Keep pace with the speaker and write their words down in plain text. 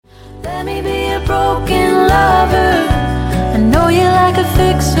Let me be a broken lover. I know you like a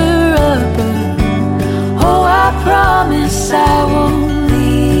fixer-upper. Oh, I promise I won't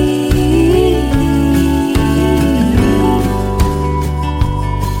leave.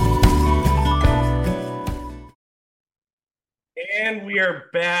 And we are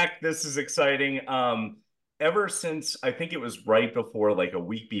back. This is exciting. Ever since I think it was right before, like a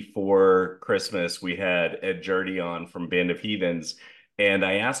week before Christmas, we had Ed Jardy on from Band of Heathens, and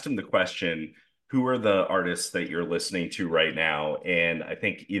I asked him the question, who are the artists that you're listening to right now? And I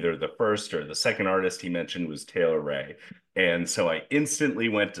think either the first or the second artist he mentioned was Taylor Rae. And so I instantly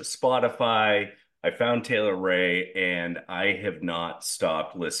went to Spotify. I found Taylor Rae, and I have not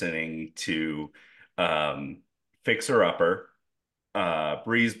stopped listening to Fixer Upper.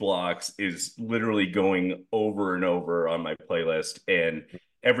 Breeze Blocks is literally going over and over on my playlist, and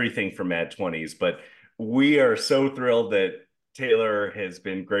everything from Mad Twenties. But we are so thrilled that Taylor has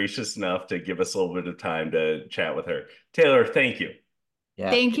been gracious enough to give us a little bit of time to chat with her. Taylor, thank you. Yeah.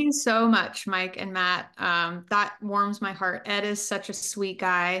 Thank you so much, Mike and Matt. That warms my heart. Ed is such a sweet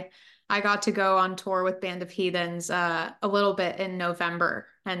guy. I got to go on tour with Band of Heathens a little bit in November.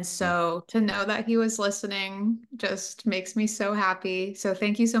 And so to know that he was listening just makes me so happy. So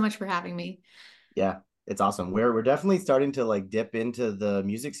thank you so much for having me. Yeah, it's awesome. We're definitely starting to like dip into the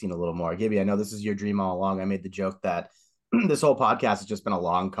music scene a little more. Gibby, I know this is your dream all along. I made the joke that this whole podcast has just been a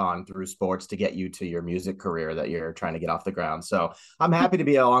long con through sports to get you to your music career that you're trying to get off the ground. So I'm happy to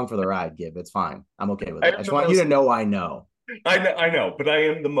be along for the ride, Gib. It's fine. I'm okay with it. I just want you to know I know. I know, but I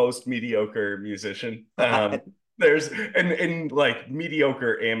am the most mediocre musician. There's and like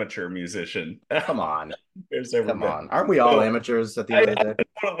mediocre amateur musician. Come on. There's Come everything. on. Aren't we all amateurs at the end of the day?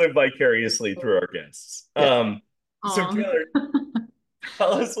 I want to live vicariously through our guests. Yeah. So Taylor,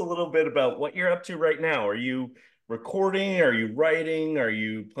 tell us a little bit about what you're up to right now. Are you recording? Are you writing? Are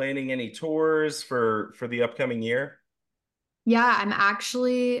you planning any tours for the upcoming year? Yeah, I'm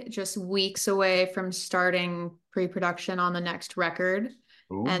actually just weeks away from starting pre-production on the next record.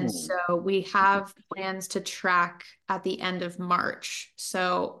 And Ooh. so we have plans to track at the end of March.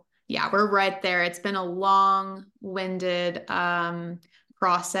 So yeah, we're right there. It's been a long-winded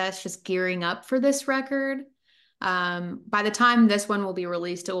process just gearing up for this record. By the time this one will be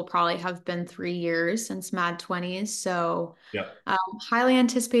released, it will probably have been 3 years since Mad Twenties. So Yeah. highly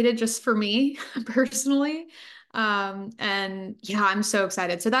anticipated just for me personally. And yeah, I'm so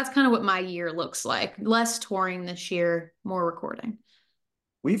excited. So that's kind of what my year looks like. Less touring this year, more recording.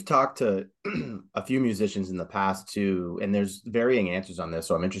 We've talked to a few musicians in the past too, and there's varying answers on this.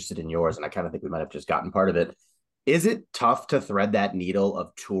 So I'm interested in yours, and I kind of think we might have just gotten part of it. Is it tough to thread that needle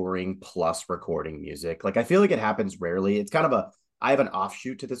of touring plus recording music? Like, I feel like it happens rarely. It's kind of I have an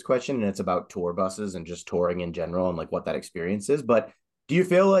offshoot to this question, and it's about tour buses and just touring in general and like what that experience is. But do you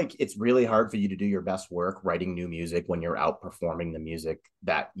feel like it's really hard for you to do your best work writing new music when you're out performing the music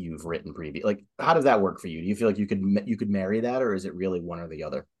that you've written previously? Like, how does that work for you? Do you feel like you could marry that, or is it really one or the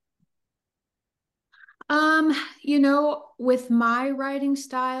other? With my writing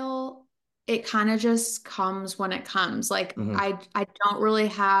style, it kind of just comes when it comes. Like Mm-hmm. I don't really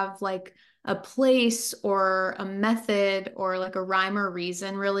have like a place or a method or like a rhyme or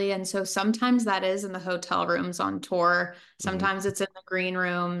reason really. And so sometimes that is in the hotel rooms on tour. Mm-hmm. Sometimes it's in the green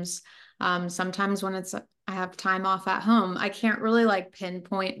rooms. Sometimes when I have time off at home, I can't really like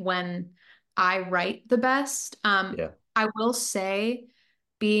pinpoint when I write the best. Yeah. I will say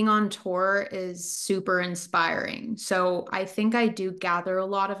being on tour is super inspiring. So I think I do gather a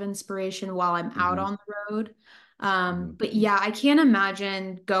lot of inspiration while I'm out Mm-hmm. on the road. Mm-hmm. But yeah, I can't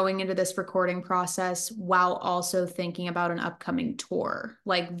imagine going into this recording process while also thinking about an upcoming tour.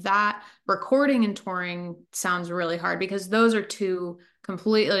 Like that recording and touring sounds really hard because those are two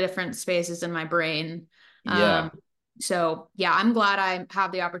completely different spaces in my brain. Yeah. So yeah, I'm glad I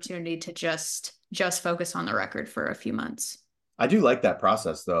have the opportunity to just focus on the record for a few months. I do like that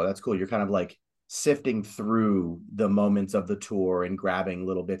process though. That's cool. You're kind of like sifting through the moments of the tour and grabbing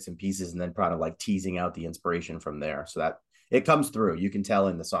little bits and pieces and then kind of like teasing out the inspiration from there. So that it comes through. You can tell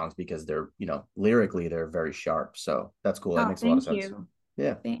in the songs because they're, lyrically they're very sharp. So that's cool. That Oh, makes a lot of thank sense. you.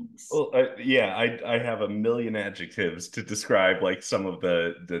 Yeah. Thanks. Well, yeah, I have a million adjectives to describe like some of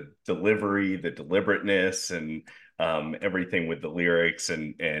the delivery, the deliberateness, and everything with the lyrics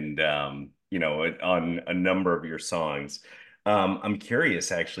and on a number of your songs. I'm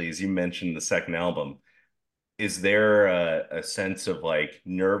curious, actually, as you mentioned the second album, is there a sense of like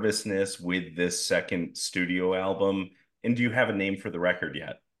nervousness with this second studio album? And do you have a name for the record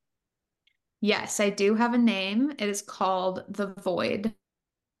yet? Yes, I do have a name. It is called The Void.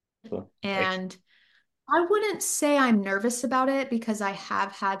 Cool. Nice. And I wouldn't say I'm nervous about it because I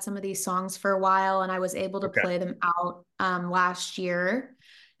have had some of these songs for a while and I was able to Okay. play them out last year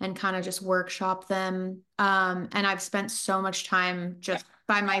and kind of just workshop them. And I've spent so much time just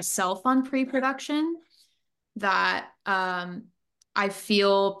by myself on pre-production that I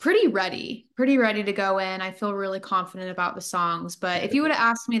feel pretty ready to go in. I feel really confident about the songs. But if you would have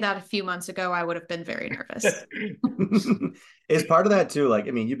asked me that a few months ago, I would have been very nervous. Is part of that too, like,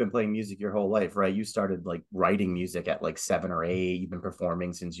 I mean, you've been playing music your whole life, right? You started like writing music at like 7 or 8. You've been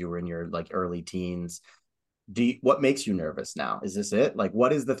performing since you were in your like early teens. What makes you nervous now? Is this it? Like,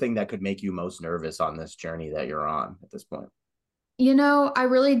 what is the thing that could make you most nervous on this journey that you're on at this point? I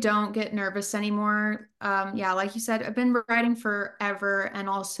really don't get nervous anymore. Yeah, like you said, I've been writing forever and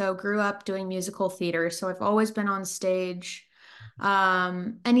also grew up doing musical theater. So I've always been on stage.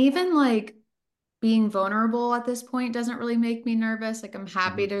 And even like being vulnerable at this point doesn't really make me nervous. Like I'm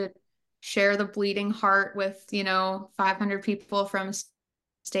happy Mhm. to share the bleeding heart with, 500 people from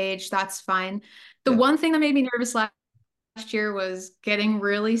stage. That's fine. The Yeah. one thing that made me nervous last year was getting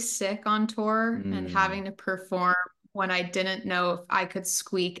really sick on tour and Mm, having to perform when I didn't know if I could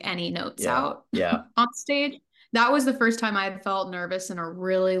squeak any notes yeah. out Yeah. on stage. That was the first time I had felt nervous in a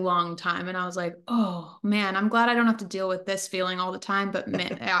really long time. And I was like, oh man, I'm glad I don't have to deal with this feeling all the time. But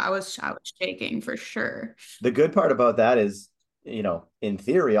man, yeah, I was shaking for sure. The good part about that is, in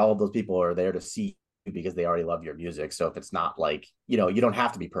theory, all of those people are there to see you because they already love your music. So if it's not like, you don't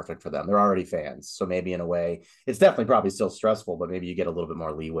have to be perfect for them. They're already fans. So maybe in a way, it's definitely probably still stressful, but maybe you get a little bit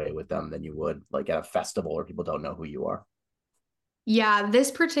more leeway with them than you would like at a festival where people don't know who you are. Yeah,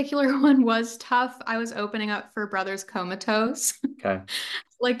 this particular one was tough. I was opening up for Brothers Comatose, Okay.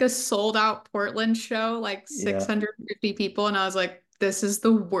 like a sold out Portland show, like Yeah. 650 people. And I was like, this is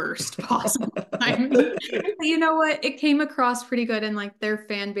the worst possible timing. But you know what? It came across pretty good. And like their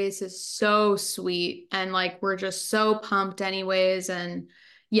fan base is so sweet. And like we're just so pumped, anyways. And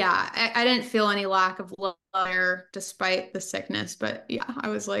yeah, I didn't feel any lack of love there despite the sickness. But yeah, I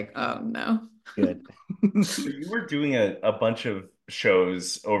was like, oh no. Good. So you were doing a bunch of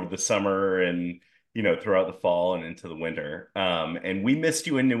shows over the summer and throughout the fall and into the winter. And we missed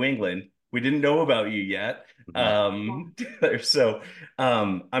you in New England. We didn't know about you yet. Mhm. So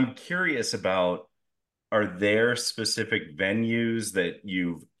I'm curious about, are there specific venues that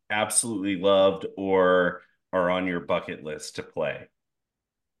you've absolutely loved or are on your bucket list to play?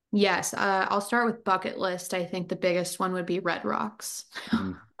 Yes, I'll start with bucket list. I think the biggest one would be Red Rocks.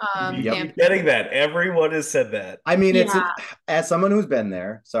 Mhm. We Yep. keep Tampa. getting that. Everyone has said that. I mean, Yeah, as someone who's been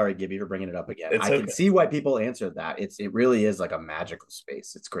there, sorry, Gibby, for bringing it up again. It's I can okay. see why people answer that. It really is like a magical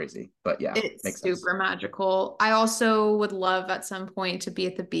space. It's crazy. But yeah, it's makes sense. super magical. I also would love at some point to be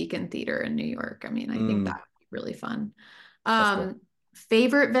at the Beacon Theater in New York. I mean, I think that Mm, would be really fun. that's cool.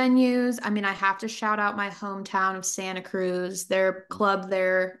 Favorite venues, I mean, I have to shout out my hometown of Santa Cruz. Their club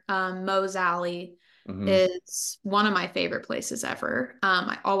there, Moe's Alley, Hmm. is one of my favorite places ever.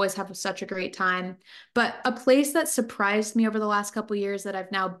 I always have such a great time. But a place that surprised me over the last couple of years that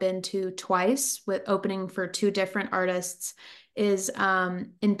I've now been to twice with opening for two different artists is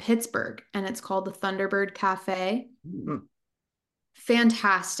in Pittsburgh, and it's called the Thunderbird Cafe. Hmm.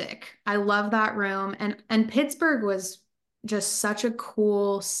 Fantastic. I love that room. And Pittsburgh was just such a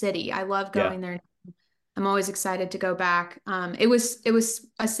cool city. I love Yeah. going there. I'm always excited to go back. It was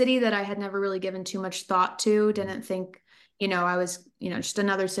a city that I had never really given too much thought to. Didn't think, I was, just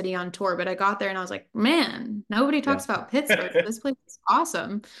another city on tour. But I got there and I was like, man, nobody Yeah. talks about Pittsburgh. This place is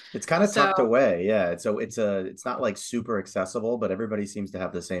awesome. It's kind of So tucked away. Yeah. So it's not like super accessible, but everybody seems to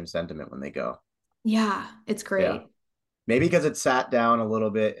have the same sentiment when they go. yeah, it's Yeah. great. Maybe because it sat down a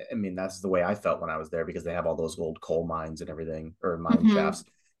little bit. I mean, that's the way I felt when I was there because they have all those old coal mines and everything, or mine Mhm. shafts.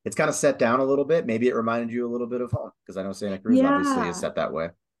 It's kind of set down a little bit. Maybe it reminded you a little bit of home because I know Santa Cruz obviously is Yeah. set that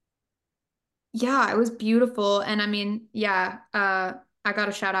way. Yeah, it was beautiful. And I mean, yeah, I got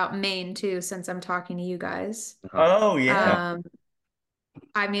to shout out Maine too, since I'm talking to you guys. Uh-huh. Oh, yeah. Yeah. Um,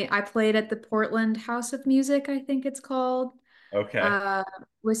 I mean, I played at the Portland House of Music, I think it's called, Okay. uh,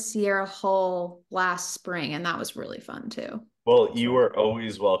 with Sierra Hull last spring, and that was really fun too. Well, you So, are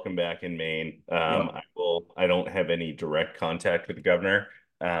always welcome back in Maine. yep. I don't have any direct contact with the governor,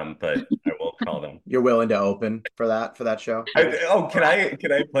 but I will call them. You're willing to open for that show? Oh, can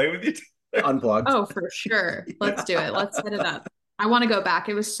I play with you? Unplugged. Oh, for sure. Let's do it. Let's set it up. I want to go back.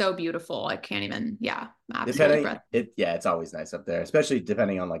 It was so beautiful. I can't even, yeah, absolutely Depending breath. yeah, it's always nice up there, especially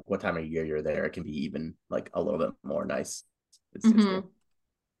depending on like what time of year you're there. It can be even like a little bit more nice. It's cool.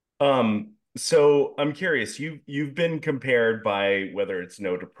 So I'm curious, you've been compared by whether it's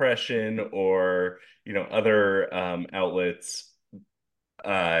No Depression or other outlets.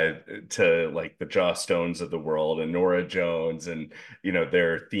 to like the Joss Stones of the world and Nora Jones, and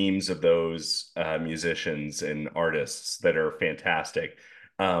there are themes of those musicians and artists that are fantastic.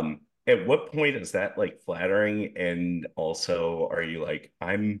 At what point is that like flattering? And also, are you like,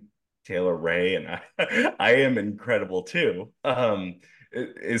 I'm Taylor Rae and I am incredible too?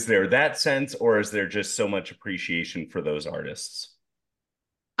 Is there that sense, or is there just so much appreciation for those artists?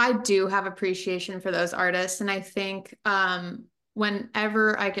 I do have appreciation for those artists. And I think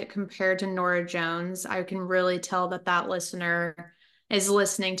whenever I get compared to Nora Jones, I can really tell that that listener is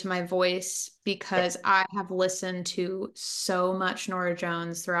listening to my voice because I have listened to so much Nora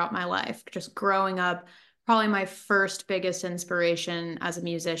Jones throughout my life, just growing up, probably my first biggest inspiration as a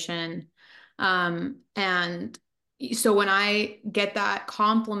musician. And so when I get that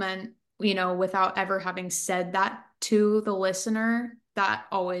compliment, without ever having said that to the listener, that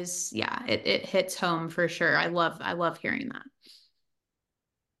always, yeah, it hits home for sure. I love hearing that.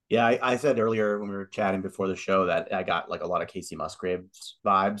 Yeah, I said earlier when we were chatting before the show that I got like a lot of Casey Musgraves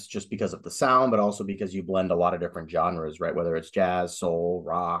vibes just because of the sound, but also because you blend a lot of different genres, right? Whether it's jazz, soul,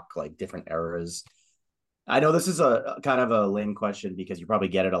 rock, like different eras. I know this is a kind of a lame question because you probably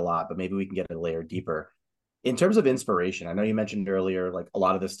get it a lot, but maybe we can get a layer deeper. In terms of inspiration, I know you mentioned earlier, like a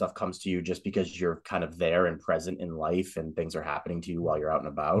lot of this stuff comes to you just because you're kind of there and present in life and things are happening to you while you're out and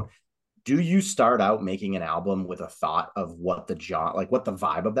about. Do you start out making an album with a thought of what the like what the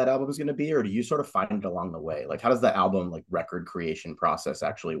vibe of that album is going to be, or do you sort of find it along the way? Like, how does the album like record creation process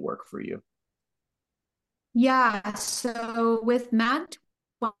actually work for you? Yeah, so with Mad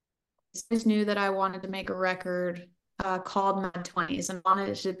 20s, I just knew that I wanted to make a record called Mad 20s and wanted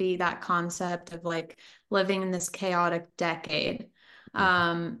it to be that concept of like living in this chaotic decade.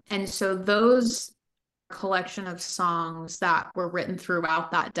 And so those collection of songs that were written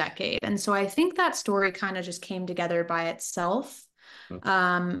throughout that decade. And so I think that story kind of just came together by itself.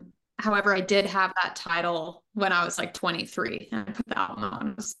 However, I did have that title when I was like 23 and I put the album out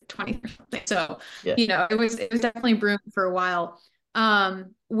when I was 20 or something. So, Yeah. it was definitely brewing for a while.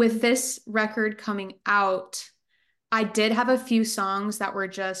 With this record coming out, I did have a few songs that were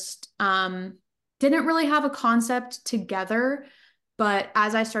just didn't really have a concept together. But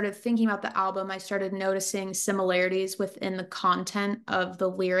as I started thinking about the album, I started noticing similarities within the content of the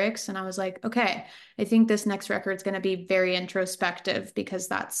lyrics. And I was like, okay, I think this next record is going to be very introspective because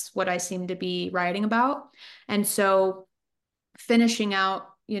that's what I seem to be writing about. And so finishing out,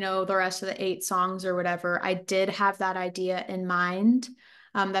 the rest of the 8 songs or whatever, I did have that idea in mind.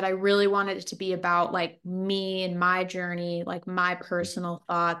 That I really wanted it to be about like me and my journey, like my personal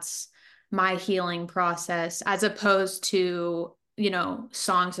thoughts, my healing process, as opposed to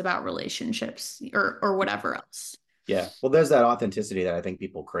songs about relationships or whatever else. Yeah. Well, there's that authenticity that I think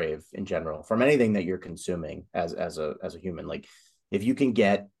people crave in general from anything that you're consuming as a human. Like if you can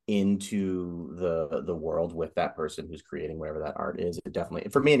get into the world with that person who's creating whatever that art is, it definitely,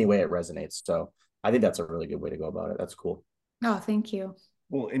 for me anyway, it resonates. So I think that's a really good way to go about it. That's cool. Oh, thank you.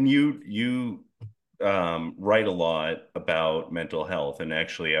 Well, and you write a lot about mental health, and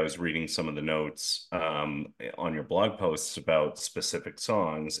actually, I was reading some of the notes on your blog posts about specific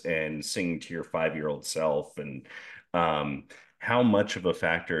songs and singing to your 5-year-old self, and how much of a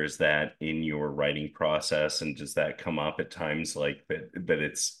factor is that in your writing process, and does that come up at times like that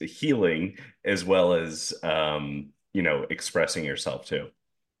it's healing as well as expressing yourself too?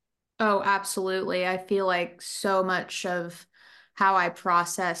 Oh, absolutely. I feel like so much of how I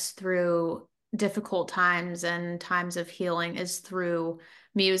process through difficult times and times of healing is through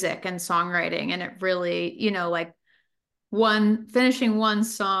music and songwriting. And it really, like finishing one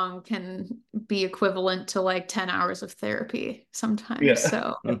song can be equivalent to like 10 hours of therapy sometimes. Yeah.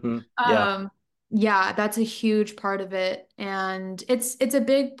 So, Yeah. yeah, that's a huge part of it. And it's a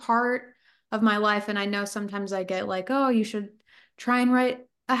big part of my life. And I know sometimes I get like, oh, you should try and write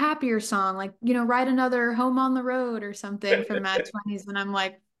a happier song, like, write another Home on the Road or something from Mad 20s. And I'm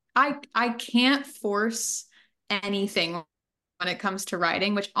like, I can't force anything when it comes to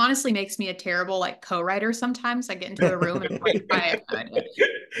writing, which honestly makes me a terrible like co-writer sometimes. I get into a room and I'm like, I have no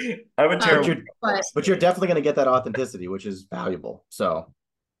idea. I'm a terrible but you're definitely going to get that authenticity, which is valuable. So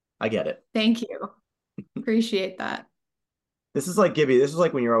I get it. Thank you. Appreciate that. This is like Gibby. This is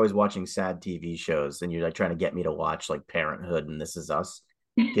like when you're always watching sad TV shows and you're like trying to get me to watch like Parenthood and This Is Us.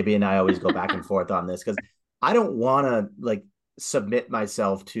 Gibby and I always go back and forth on this because I don't want to like submit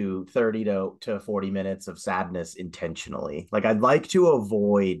myself to 30 to 40 minutes of sadness intentionally. Like I'd like to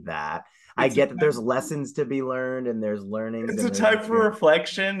avoid that. I get that there's lessons to be learned and there's learnings. It's a time for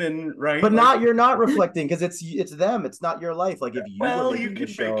reflection and right. But you're not reflecting because it's them. It's not your life. Like if you you can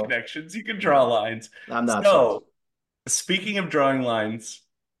make connections, you can draw lines. I'm not. So Speaking of drawing lines,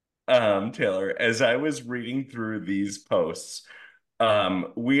 Taylor, as I was reading through these posts,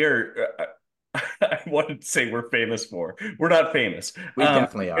 we are, I wanted to say we're famous for. We're not famous. We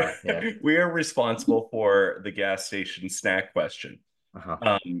definitely are. Yeah. We are responsible for the gas station snack question.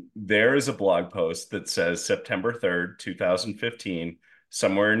 Uh-huh. There is a blog post that says September 3rd, 2015,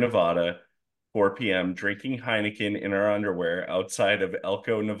 somewhere in Nevada, 4 p.m., drinking Heineken in our underwear outside of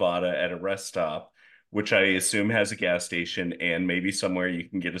Elko, Nevada at a rest stop, which I assume has a gas station and maybe somewhere you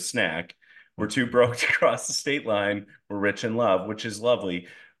can get a snack. We're too broke to cross the state line. We're rich in love, which is lovely.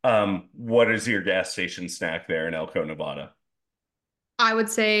 What is your gas station snack there in Elko, Nevada? I would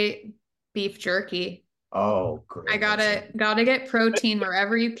say beef jerky. Oh, I great answer. gotta get protein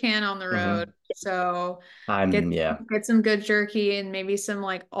wherever you can on the Hmm. road. So I'm, get yeah. get some good jerky and maybe some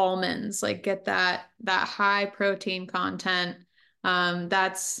like almonds. Like get that high protein content.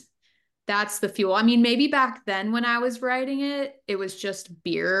 That's the fuel. I mean, maybe back then when I was writing it, it was just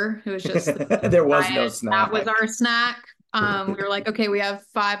beer. It was just the There was no diet. That was snack. our snack. We were like, okay, we have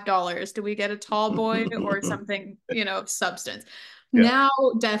 $5. Do we get a tall boy or something, of substance? Yeah. Now,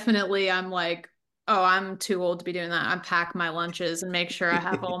 definitely, I'm like, oh, I'm too old to be doing that. I pack my lunches and make sure I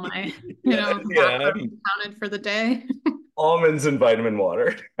have all my, Yeah, macros counted for the day. almonds and vitamin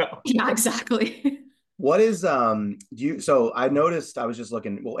water. Yeah, exactly. What is do you so I noticed I was just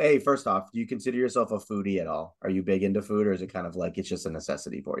looking, well, A, first off, do you consider yourself a foodie at all? Are you big into food or is it kind of like it's just a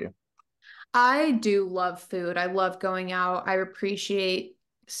necessity for you? I do love food. I love going out. I appreciate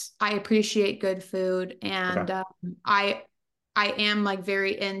good food, Okay. and I am like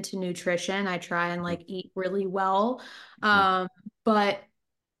very into nutrition. I try and like eat really well. Mhm. But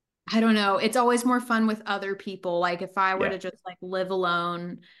I don't know. It's always more fun with other people. Like if I were Yeah. to just like live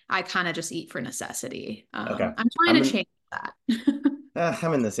alone, I kind of just eat for necessity. Okay. I'm trying I'm to in change that.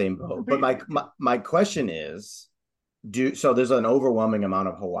 I'm in the same boat. But my question is, so there's an overwhelming amount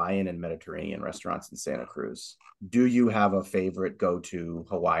of Hawaiian and Mediterranean restaurants in Santa Cruz. Do you have a favorite go-to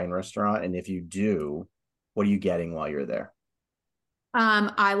Hawaiian restaurant? And if you do, what are you getting while you're there?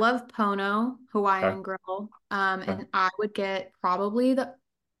 I love Pono Okay. Hawaiian Grill. Okay. And I would get probably the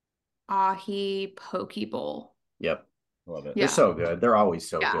ahi poke bowl. Yep. Love it. They're Yeah. so good. They're always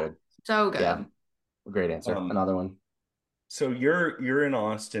so Yeah. good. So Yeah. good. Great answer. Um, Another one. so you're in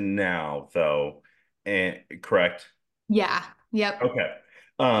Austin now, though, and correct? Yeah. Yep. Okay.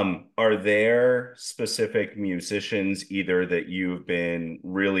 Are there specific musicians either that you've been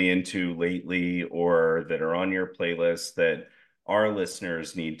really into lately or that are on your playlist that our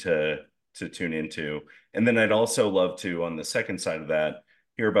listeners need to tune into? And then I'd also love to, on the second side of that,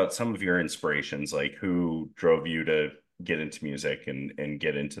 hear about some of your inspirations, like who drove you to get into music and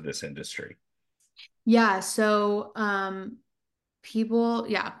get into this industry. Yeah. So,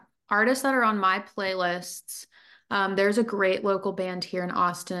 yeah, artists that are on my playlists. There's a great local band here in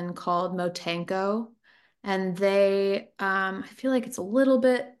Austin called Motenko, and I feel like it's a little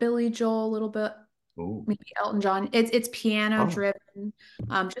bit Billy Joel, a little bit Ooh, maybe Elton John. It's piano Oh. driven,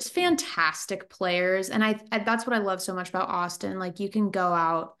 just fantastic players, and that's what I love so much about Austin. Like you can go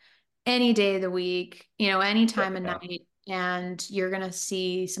out any day of the week, any time of yeah. night, and you're gonna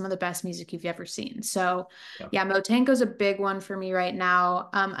see some of the best music you've ever seen. So, Yeah. yeah, Motenko's a big one for me right now.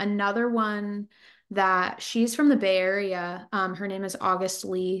 Another one that she's from the Bay Area. Her name is August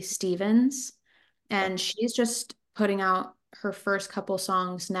Lee Stevens, and she's just putting out her first couple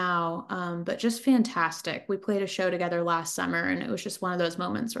songs now, but just fantastic. We played a show together last summer, and it was just one of those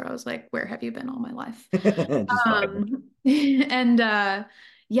moments where I was like, "Where have you been all my life?" Just vibing. And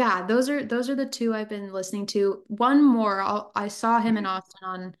yeah, those are the two I've been listening to. One more, I saw him in Austin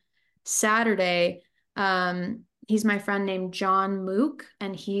on Saturday. He's my friend named John Mook,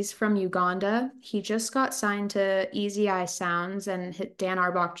 and he's from Uganda. He just got signed to Easy Eye Sounds, and Dan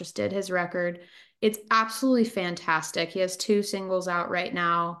Arbach just did his record. It's absolutely fantastic. He has two singles out right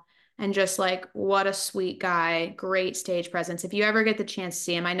now. And just like, what a sweet guy, great stage presence. If you ever get the chance to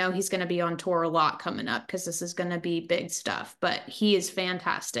see him, I know he's going to be on tour a lot coming up because this is going to be big stuff, but he is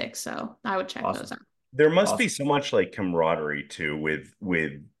fantastic. So I would check those Awesome. out. There must be Awesome. so much like camaraderie too with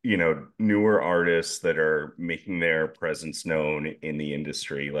newer artists that are making their presence known in the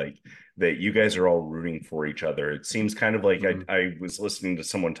industry, like that you guys are all rooting for each other. It seems kind of like Mhm. I was listening to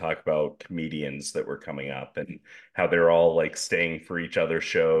someone talk about comedians that were coming up and how they're all like staying for each other's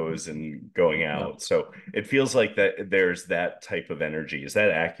shows and going Yeah. out. So it feels like that there's that type of energy. Is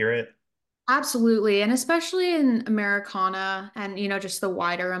that accurate? Absolutely. And especially in Americana and, just the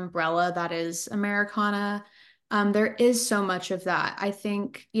wider umbrella that is Americana, there is so much of that. I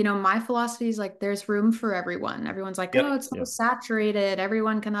think, my philosophy is like there's room for everyone. Everyone's like, oh, Yep. it's so Yeah. saturated.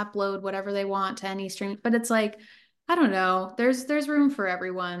 Everyone can upload whatever they want to any stream. But it's like, I don't know. There's room for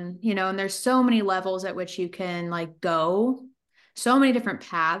everyone, you know, and there's so many levels at which you can like go, so many different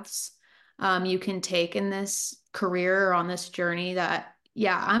paths you can take in this career or on this journey that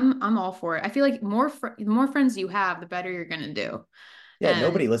yeah, I'm all for it. I feel like the more friends you have, the better you're gonna do. Yeah, And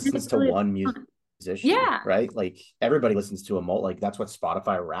nobody it's listens to really one fun. musician, Yeah. right? Like everybody listens to a like that's what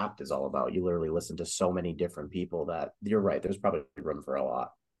Spotify Wrapped is all about. You literally listen to so many different people that you're right. There's probably room for a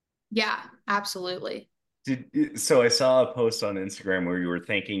lot. Yeah, absolutely. So I saw a post on Instagram where you were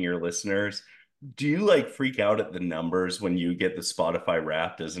thanking your listeners. Do you like freak out at the numbers when you get the Spotify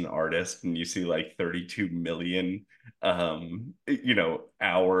Wrapped as an artist and you see like 32 million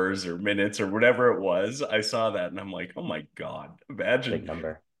hours or minutes or whatever it was? I saw that and I'm like, "Oh my God. Big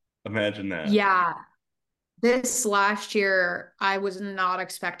number. Imagine that." Yeah. This last year, I was not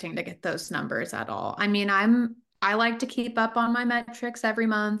expecting to get those numbers at all. I mean, I like to keep up on my metrics every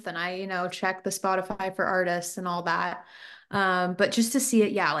month and I, you know, check the Spotify for artists and all that. But just to see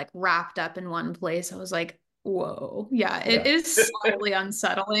it, yeah, like wrapped up in one place, I was like, whoa. Yeah, it Yeah. is slightly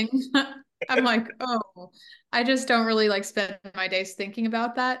unsettling. I'm like, oh, I just don't really like spend my days thinking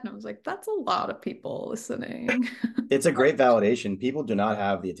about that. And I was like, that's a lot of people listening. It's a great validation. People do not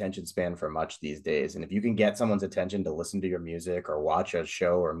have the attention span for much these days. And if you can get someone's attention to listen to your music or watch a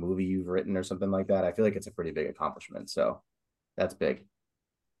show or movie you've written or something like that, I feel like it's a pretty big accomplishment. So that's big.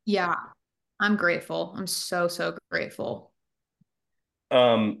 Yeah, I'm grateful. I'm so, so grateful.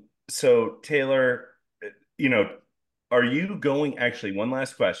 So Taylor, you know, are you going actually one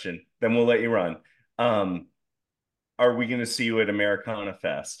last question, then we'll let you run. Um, are we going to see you at Americana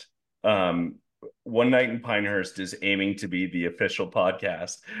Fest? Um, One Night in Pinehurst is aiming to be the official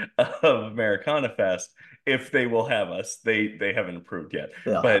podcast of Americana Fest if they will have us. They haven't approved yet.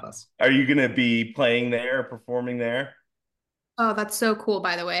 They'll But have us. are you going to be playing there, performing there? Oh, that's so cool,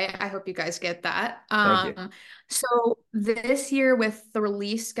 by the way. I hope you guys get that. Thank you. So this year with the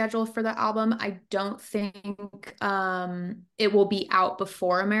release schedule for the album, I don't think it will be out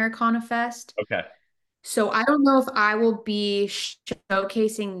before Americana Fest. Okay. So I don't know if I will be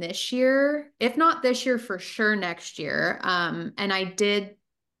showcasing this year. If not this year, for sure next year. And I did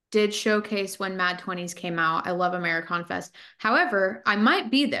showcase when Mad Twenties came out. I love Americana Fest. However, I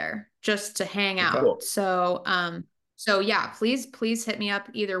might be there just to hang Okay. out. So yeah, please hit me up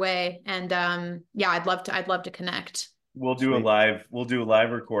either way. And yeah, I'd love to connect. Sweet. We'll do a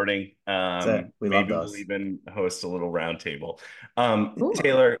live recording. That's it. We love Maybe we'll those. even host a little roundtable. Ooh.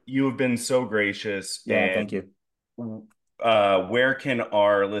 Taylor, you have been so gracious. Yeah, And thank you. where can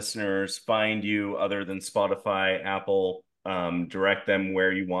our listeners find you other than Spotify, Apple? Direct them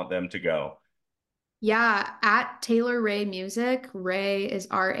where you want them to go. Yeah, at Taylor Rae Music. Ray is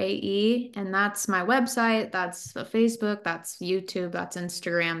RAE, and that's my website. That's the Facebook, that's YouTube, that's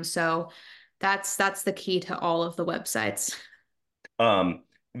Instagram. So that's the key to all of the websites. Um,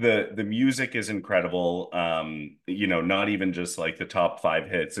 the music is incredible. Not even just like the top five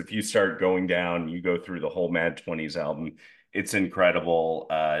hits. If you start going down, you go through the whole Mad Twenties album, it's incredible.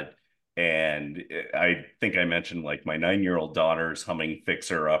 And I think I mentioned like my 9-year-old daughter's humming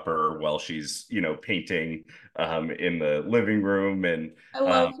Fixer Upper while she's, painting in the living room. And I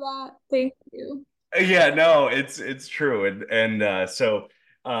love that. Thank you. yeah, no, it's true. So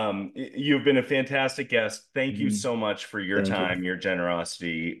you've been a fantastic guest. Thank you Mhm. so much for your Thank you. time, your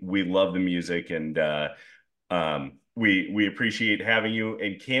generosity. We love the music and we appreciate having you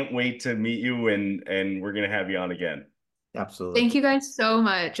and can't wait to meet you and we're gonna have you on again. Absolutely. Thank you guys so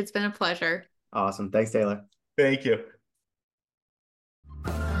much. It's been a pleasure. Awesome. Thanks, Taylor. Thank you.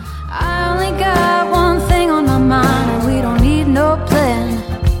 I only got